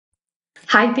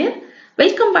Hi there,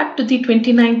 welcome back to the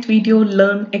 29th video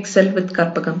Learn Excel with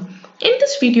Karpagam. In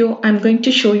this video, I'm going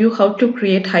to show you how to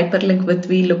create hyperlink with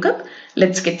Vlookup.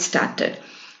 Let's get started.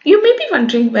 You may be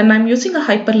wondering, when I'm using a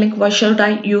hyperlink, why should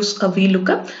I use a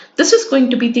Vlookup? This is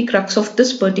going to be the crux of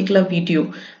this particular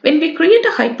video. When we create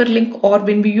a hyperlink or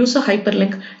when we use a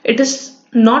hyperlink, it is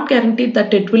not guaranteed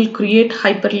that it will create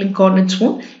hyperlink on its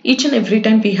own. Each and every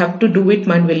time we have to do it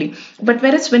manually. But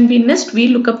whereas when we nest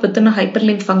Vlookup within a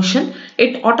hyperlink function,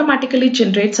 it automatically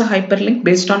generates a hyperlink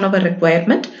based on our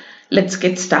requirement. Let's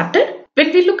get started.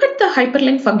 When we look at the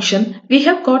hyperlink function, we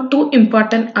have got two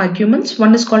important arguments.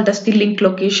 One is called as the link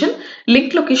location.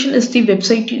 Link location is the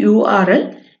website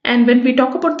URL. And when we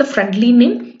talk about the friendly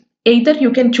name, either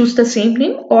you can choose the same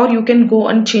name or you can go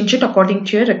and change it according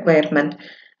to your requirement.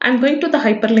 I'm going to the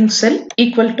hyperlink cell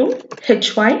equal to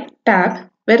HY tab.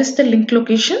 Where is the link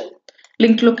location?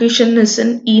 Link location is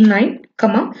in E9,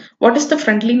 comma. What is the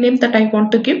friendly name that I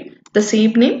want to give? The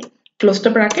same name. Close the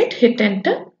bracket, hit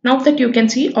enter. Now that you can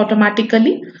see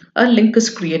automatically a link is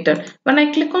created. When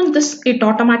I click on this, it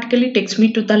automatically takes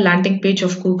me to the landing page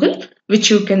of Google,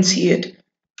 which you can see it.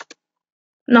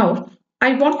 Now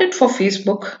I want it for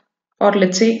Facebook, or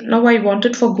let's say now I want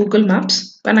it for Google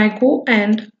Maps. When I go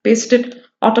and paste it,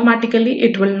 automatically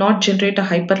it will not generate a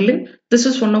hyperlink. This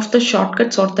is one of the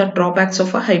shortcuts or the drawbacks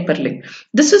of a hyperlink.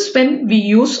 This is when we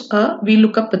use a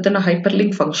Vlookup within a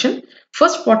hyperlink function.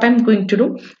 First, what I'm going to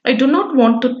do, I do not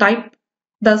want to type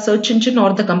the search engine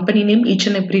or the company name each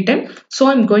and every time. So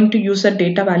I'm going to use a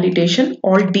data validation,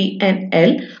 Alt D and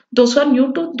L. Those who are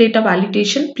new to data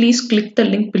validation, please click the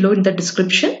link below in the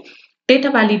description.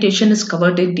 Data validation is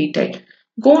covered in detail.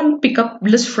 Go and pick up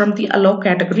list from the allow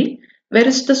category. Where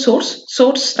is the source?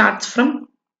 Source starts from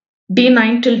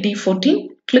D9 till D14.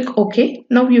 Click OK.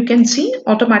 Now you can see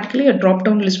automatically a drop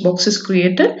down list box is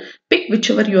created. Pick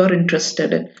whichever you are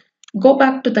interested in. Go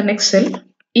back to the next cell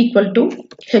equal to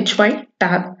HY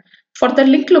tab. For the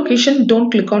link location, don't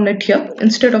click on it here.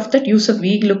 Instead of that, use a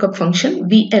Vlookup function,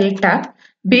 VL tab.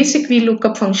 Basic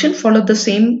Vlookup function, follow the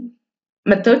same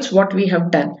methods what we have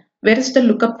done. Where is the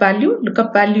lookup value?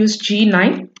 Lookup value is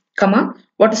G9, comma.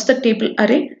 What is the table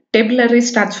array? Table array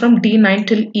starts from D9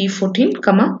 till E14,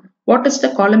 comma. What is the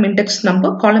column index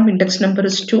number? Column index number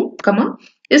is 2, comma.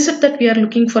 Is it that we are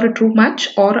looking for a true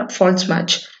match or a false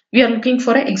match? We are looking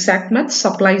for an exact match,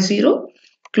 supply 0.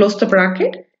 Close the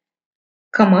bracket,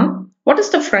 comma. What is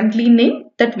the friendly name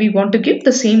that we want to give?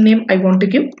 The same name I want to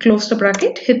give. Close the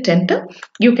bracket, hit enter.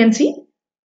 You can see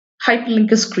hyperlink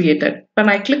is created. When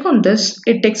I click on this,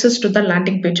 it takes us to the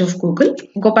landing page of Google.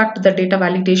 Go back to the data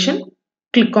validation.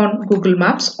 Click on Google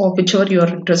Maps or whichever you are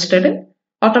interested in.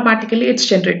 Automatically it's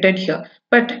generated here.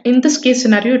 But in this case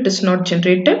scenario, it is not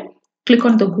generated. Click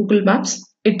on the Google Maps.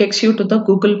 It takes you to the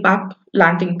Google Map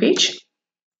landing page.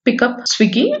 Pick up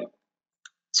Swiggy.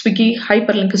 Swiggy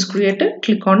hyperlink is created.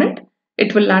 Click on it.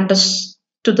 It will land us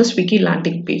to the Swiggy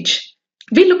landing page.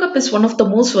 Vlookup is one of the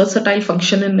most versatile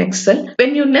functions in Excel.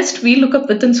 When you nest Vlookup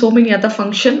within so many other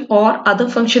functions or other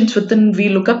functions within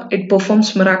Vlookup, it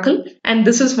performs miracle, and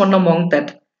this is one among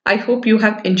that. I hope you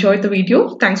have enjoyed the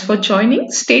video. Thanks for joining.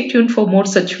 Stay tuned for more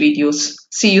such videos.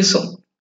 See you soon.